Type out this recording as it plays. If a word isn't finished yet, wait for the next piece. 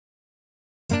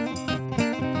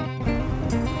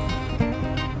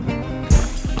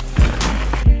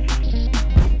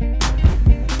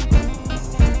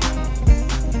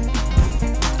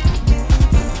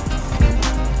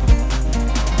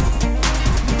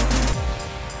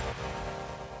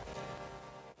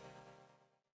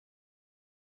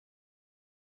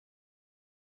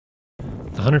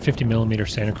The 150mm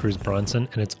Santa Cruz Bronson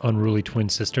and its unruly twin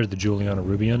sister, the Juliana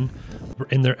Rubion, were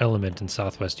in their element in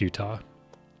southwest Utah.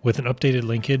 With an updated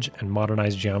linkage and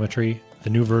modernized geometry,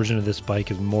 the new version of this bike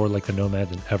is more like the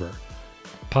Nomad than ever,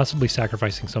 possibly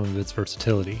sacrificing some of its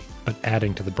versatility, but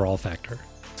adding to the brawl factor.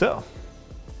 So,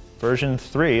 version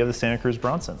 3 of the Santa Cruz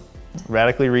Bronson.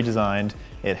 Radically redesigned.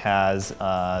 It has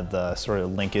the sort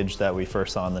of linkage that we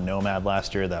first saw in the Nomad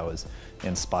last year that was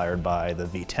inspired by the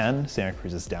V-10, Santa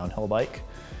Cruz's downhill bike.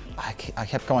 I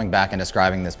kept going back and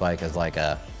describing this bike as like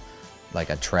a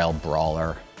trail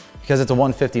brawler because it's a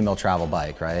 150mm travel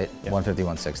bike, right? Yep. 150,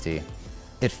 160.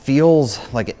 It feels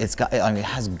like it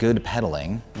has good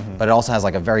pedaling, but it also has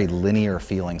like a very linear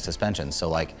feeling suspension. So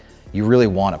like you really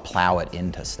want to plow it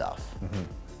into stuff.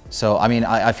 So I mean,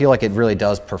 I feel like it really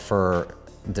does prefer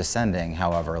descending.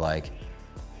 However, like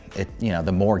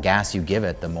the more gas you give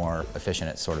it, the more efficient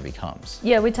it sort of becomes.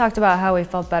 Yeah, we talked about how we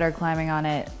felt better climbing on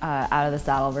it out of the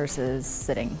saddle versus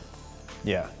sitting.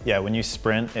 Yeah, when you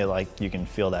sprint, you can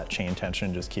feel that chain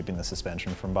tension just keeping the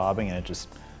suspension from bobbing, and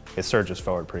it surges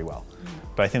forward pretty well.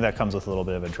 But I think that comes with a little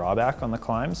bit of a drawback on the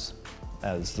climbs.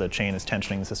 As the chain is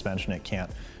tensioning the suspension, it can't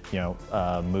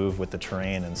move with the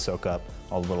terrain and soak up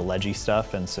all the little ledgy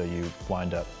stuff, and so you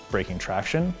wind up breaking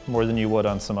traction more than you would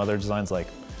on some other designs, like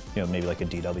maybe like a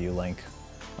DW Link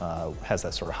has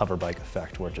that sort of hover bike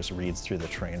effect where it just reads through the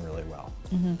terrain really well.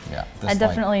 Yeah, I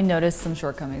definitely noticed some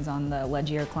shortcomings on the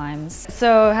ledgier climbs.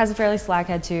 So it has a fairly slack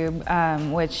head tube,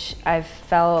 which I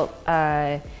felt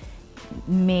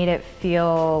made it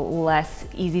feel less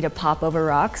easy to pop over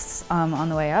rocks on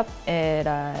the way up.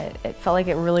 It felt like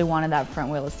it really wanted that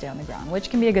front wheel to stay on the ground, which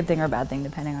can be a good thing or a bad thing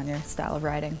depending on your style of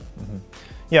riding.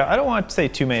 Yeah, I don't want to say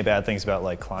too many bad things about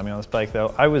like climbing on this bike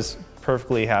though. I was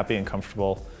perfectly happy and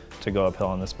comfortable to go uphill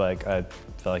on this bike. I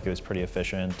felt like it was pretty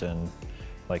efficient, and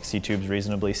like C-tube's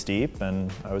reasonably steep,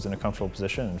 and I was in a comfortable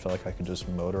position and felt like I could just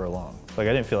motor along. Like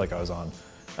I didn't feel like I was on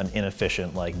an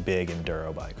inefficient, like big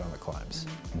enduro bike on the climbs.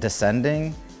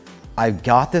 Descending, I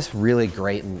got this really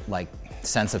great like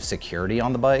sense of security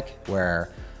on the bike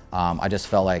where I just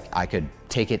felt like I could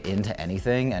take it into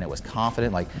anything and it was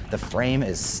confident. Like the frame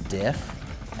is stiff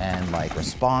and like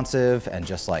responsive and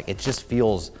just like, it just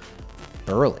feels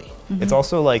burly. It's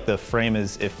also like the frame it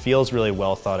feels really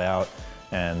well thought out,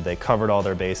 and they covered all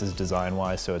their bases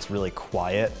design-wise, so it's really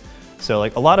quiet. So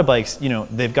like a lot of bikes,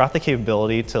 they've got the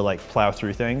capability to like plow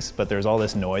through things, but there's all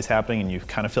this noise happening and you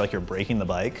kind of feel like you're breaking the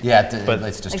bike. Yeah, but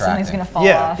it's distracting. Like something's gonna fall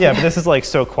off. Yeah, but this is like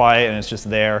so quiet and it's just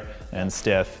there and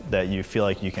stiff that you feel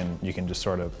like you can just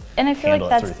sort of handle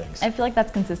it through things. I feel like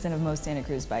that's consistent of most Santa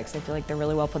Cruz bikes. I feel like they're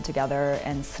really well put together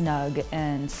and snug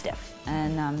and stiff,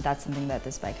 and that's something that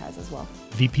this bike has as well.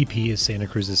 VPP is Santa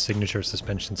Cruz's signature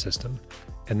suspension system,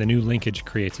 and the new linkage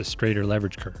creates a straighter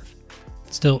leverage curve.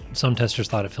 Still, some testers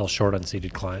thought it fell short on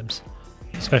seated climbs,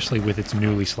 especially with its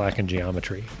newly slackened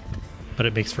geometry, but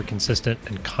it makes for consistent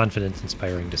and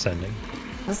confidence-inspiring descending.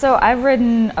 So I've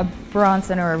ridden a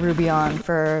Bronson or a Rubion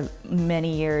for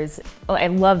many years. I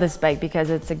love this bike because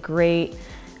it's a great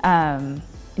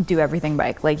do-everything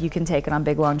bike. Like you can take it on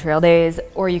big long trail days,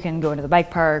 or you can go into the bike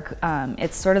park.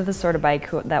 It's sort of the sort of bike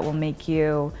that will make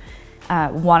you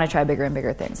want to try bigger and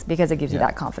bigger things because it gives you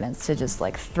that confidence to just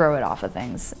like throw it off of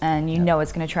things, and you know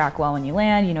it's going to track well when you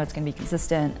land, you know it's going to be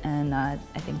consistent, and I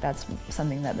think that's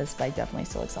something that this bike definitely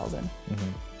still excels in.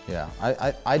 Yeah,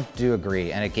 I do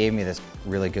agree, and it gave me this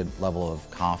really good level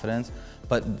of confidence,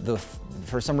 but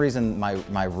for some reason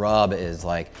my rub is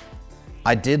like,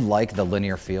 I did like the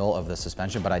linear feel of the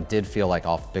suspension, but I did feel like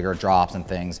off bigger drops and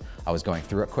things, I was going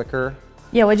through it quicker.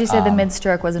 Yeah, what'd you say, the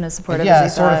mid-stroke wasn't as supportive as you thought? Yeah, it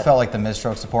sort of felt like the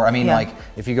mid-stroke support. I mean, Yeah. like,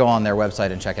 if you go on their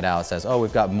website and check it out, it says, oh,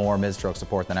 we've got more mid-stroke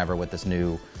support than ever with this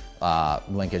new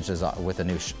linkage, with the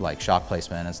new shock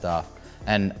placement and stuff.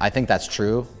 And I think that's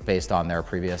true based on their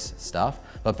previous stuff,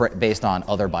 but based on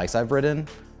other bikes I've ridden,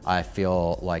 I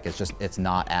feel like it's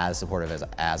not as supportive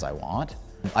as I want.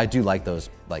 I do like those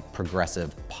like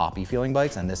progressive poppy feeling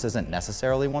bikes, and this isn't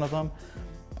necessarily one of them.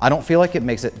 I don't feel like it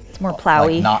makes it It's more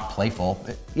plowy. like, not playful.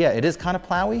 Yeah, it is kind of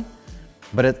plowy,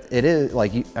 but it is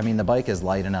like, I mean, the bike is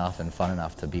light enough and fun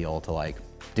enough to be able to like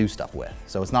do stuff with.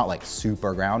 So it's not like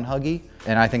super ground huggy.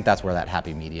 And I think that's where that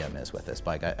happy medium is with this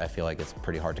bike. I feel like it's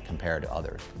pretty hard to compare to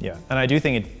others. Yeah, and I do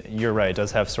think you're right, it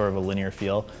does have sort of a linear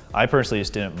feel. I personally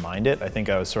just didn't mind it. I think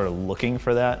I was sort of looking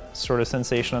for that sort of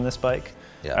sensation on this bike.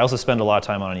 Yeah. I also spend a lot of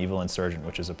time on an Evil Insurgent,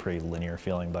 which is a pretty linear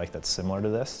feeling bike that's similar to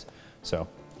this. So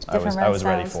I was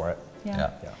ready for it. Yeah.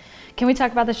 Can we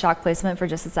talk about the shock placement for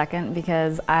just a second?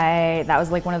 Because that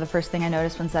was like one of the first thing I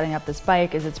noticed when setting up this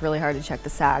bike is it's really hard to check the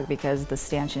sag because the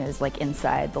stanchion is like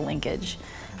inside the linkage.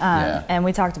 And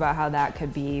we talked about how that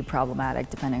could be problematic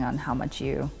depending on how much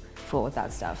you fool with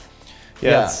that stuff.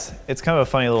 Yeah, it's kind of a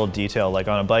funny little detail. Like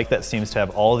on a bike that seems to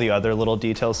have all the other little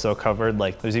details so covered,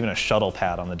 like there's even a shuttle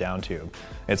pad on the down tube.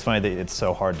 It's funny that it's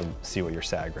so hard to see what your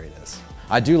sag rate is.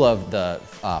 I do love the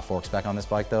fork spec on this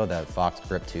bike though. That Fox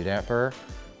Grip 2 damper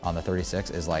on the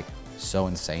 36 is like so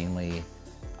insanely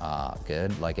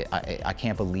good. Like I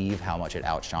can't believe how much it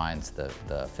outshines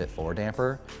the Fit 4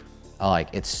 damper. Like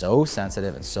it's so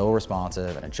sensitive and so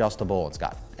responsive and adjustable. It's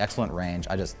got excellent range.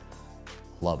 I just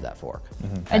love that fork.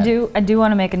 I do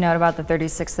want to make a note about the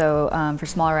 36 though. For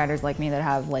smaller riders like me that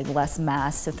have like less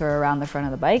mass to throw around the front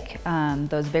of the bike,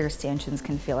 those bigger stanchions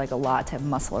can feel like a lot to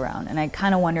muscle around. And I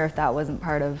kind of wonder if that wasn't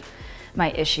part of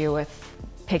my issue with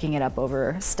picking it up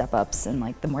over step ups and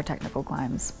like the more technical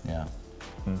climbs. Yeah.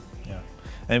 Yeah.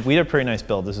 And we did a pretty nice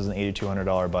build. This is an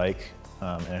 $8,200 bike.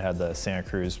 And it had the Santa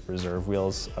Cruz Reserve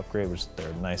wheels upgrade, which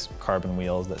they're nice carbon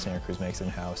wheels that Santa Cruz makes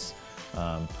in-house.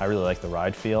 I really like the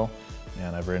ride feel.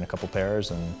 And I've ridden a couple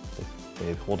pairs and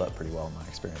they hold up pretty well in my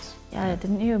experience. Yeah,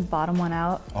 didn't you bottom one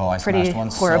out? Oh, I pretty smashed one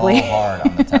horribly. so hard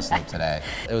on the test loop today.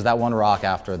 It was that one rock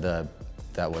after that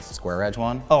was the square edge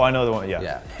one. Oh, I know the one,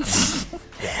 yeah.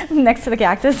 Yeah. Next to the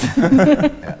cactus.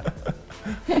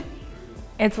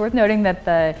 It's worth noting that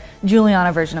the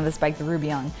Juliana version of this bike, the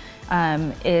Rubion,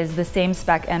 is the same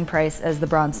spec and price as the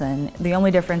Bronson. The only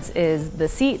difference is the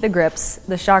seat, the grips,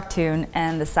 the shock tune,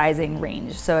 and the sizing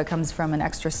range. So it comes from an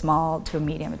extra small to a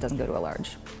medium. It doesn't go to a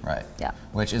large. Right. Yeah.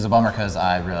 Which is a bummer because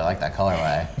I really like that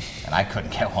colorway, and I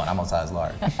couldn't get one. I'm a size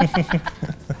large.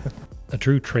 A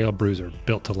true trail bruiser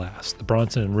built to last, the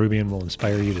Bronson and Rubion will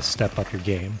inspire you to step up your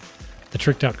game. The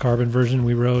tricked out carbon version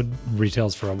we rode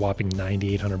retails for a whopping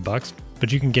 $9,800,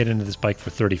 but you can get into this bike for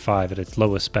 $35 at its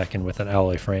lowest spec and with an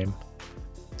alloy frame.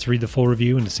 To read the full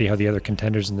review and to see how the other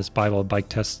contenders in this Bible bike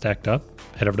test stacked up,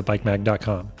 head over to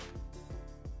bikemag.com.